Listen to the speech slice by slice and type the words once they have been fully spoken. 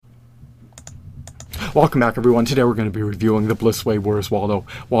Welcome back, everyone. Today we're going to be reviewing the Blitzway Where's Waldo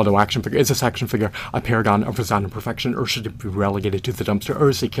action figure. Is this action figure a paragon of design and perfection, or should it be relegated to the dumpster, or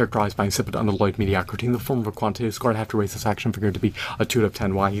is it characterized by insipid, unalloyed mediocrity in the form of a quantitative score? I'd have to raise this action figure to be a 2 out of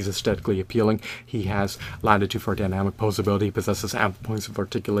 10. Why? He's aesthetically appealing. He has latitude for dynamic posability. He possesses ample points of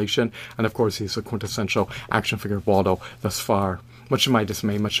articulation, and of course he's a quintessential action figure of Waldo thus far. Much of my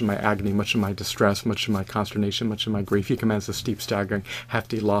dismay, much of my agony, much of my distress, much of my consternation, much of my grief, he commands a steep, staggering,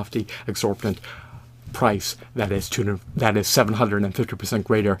 hefty, lofty, exorbitant price that is 750%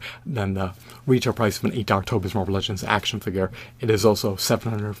 greater than the retail price of an $8 Toby's Marvel Legends action figure. It is also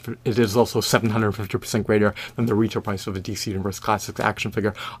 750% greater than the retail price of a DC Universe Classics action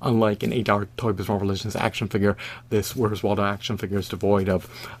figure. Unlike an $8 Toby's Marvel Legends action figure, this Where's Waldo action figure is devoid of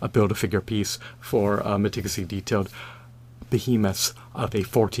a build-a-figure piece for meticulously detailed behemoths of a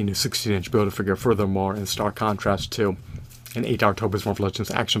 14 to 16-inch build-a-figure. Furthermore, in stark contrast to an $8 Toby's Marvel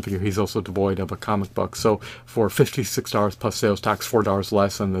Legends action figure, he's also devoid of a comic book. So for $56 plus sales tax, $4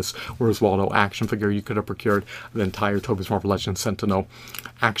 less than this Where's Waldo action figure, you could have procured the entire Toby's Marvel Legends Sentinel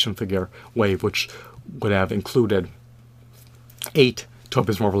action figure wave, which would have included 8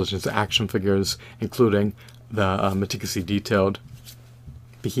 Toby's Marvel Legends action figures, including the meticulously detailed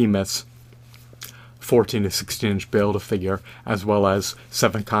behemoths, 14 to 16-inch build-a-figure, as well as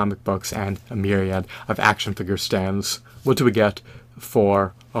 7 comic books and a myriad of action figure stands. What do we get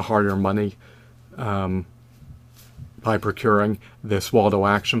for a harder money by procuring this Waldo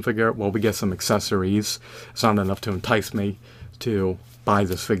action figure? Well, we get some accessories. It's not enough to entice me to buy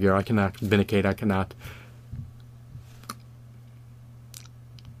this figure. I cannot vindicate, I cannot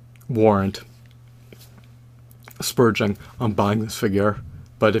warrant spurging on buying this figure.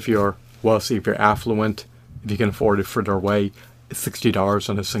 But if you're wealthy, if you're affluent, if you can afford it fritter away $60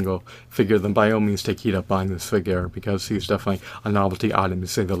 on a single figure, then by all means take heed of buying this figure, because he's definitely a novelty item, to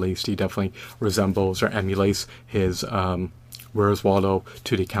say the least. He definitely resembles or emulates his Where's Waldo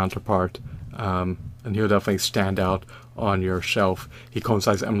 2D counterpart, and he'll definitely stand out on your shelf. He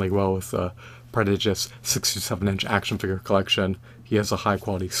coincides eminently well with the prodigious 67-inch action figure collection. He has a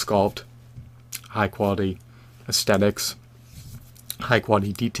high-quality sculpt, high-quality aesthetics,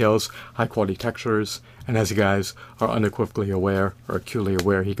 high-quality details, high-quality textures, and as you guys are unequivocally aware, or acutely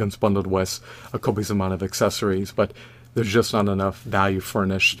aware, he comes bundled with a copious amount of accessories, but there's just not enough value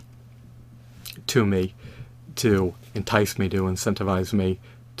furnished to me to entice me, to incentivize me,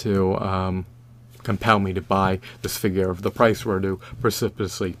 to compel me to buy this figure. If the price were to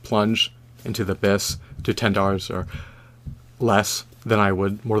precipitously plunge into the abyss to $10 or less, then I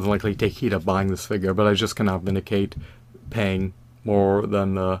would more than likely take heed of buying this figure, but I just cannot vindicate paying more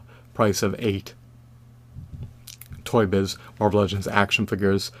than the price of 8 Toy Biz Marvel Legends action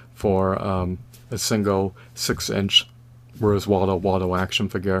figures for a single 6-inch Where's Waldo action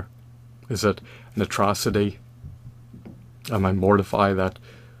figure. Is it an atrocity? Am I mortified that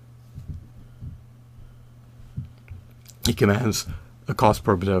he commands a cost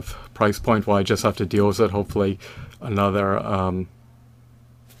prohibitive price point? Well, I just have to deal with it. Hopefully another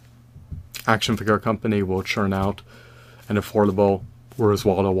action figure company will churn out an affordable Where's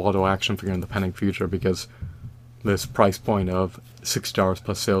Waldo action figure in the pending future, because this price point of $6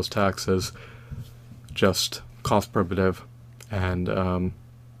 plus sales tax is just cost prohibitive and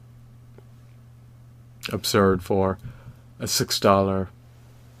absurd for a $6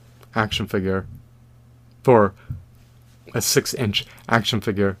 action figure, for a 6-inch action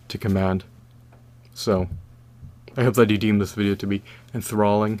figure to command. So I hope that you deem this video to be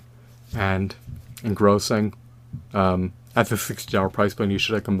enthralling and engrossing. At the $60 price point, you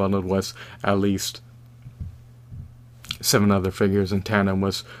should have bundled with at least 7 other figures in tandem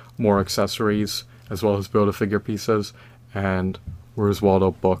with more accessories, as well as build-a-figure pieces and Where's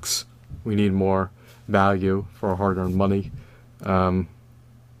Waldo books. We need more value for our hard-earned money, and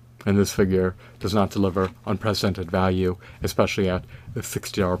this figure does not deliver unprecedented value, especially at the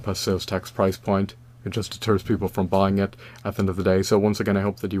 $60 plus sales tax price point. It just deters people from buying it at the end of the day. So once again, I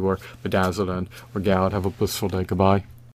hope that you were bedazzled and regaled. Have a blissful day. Goodbye.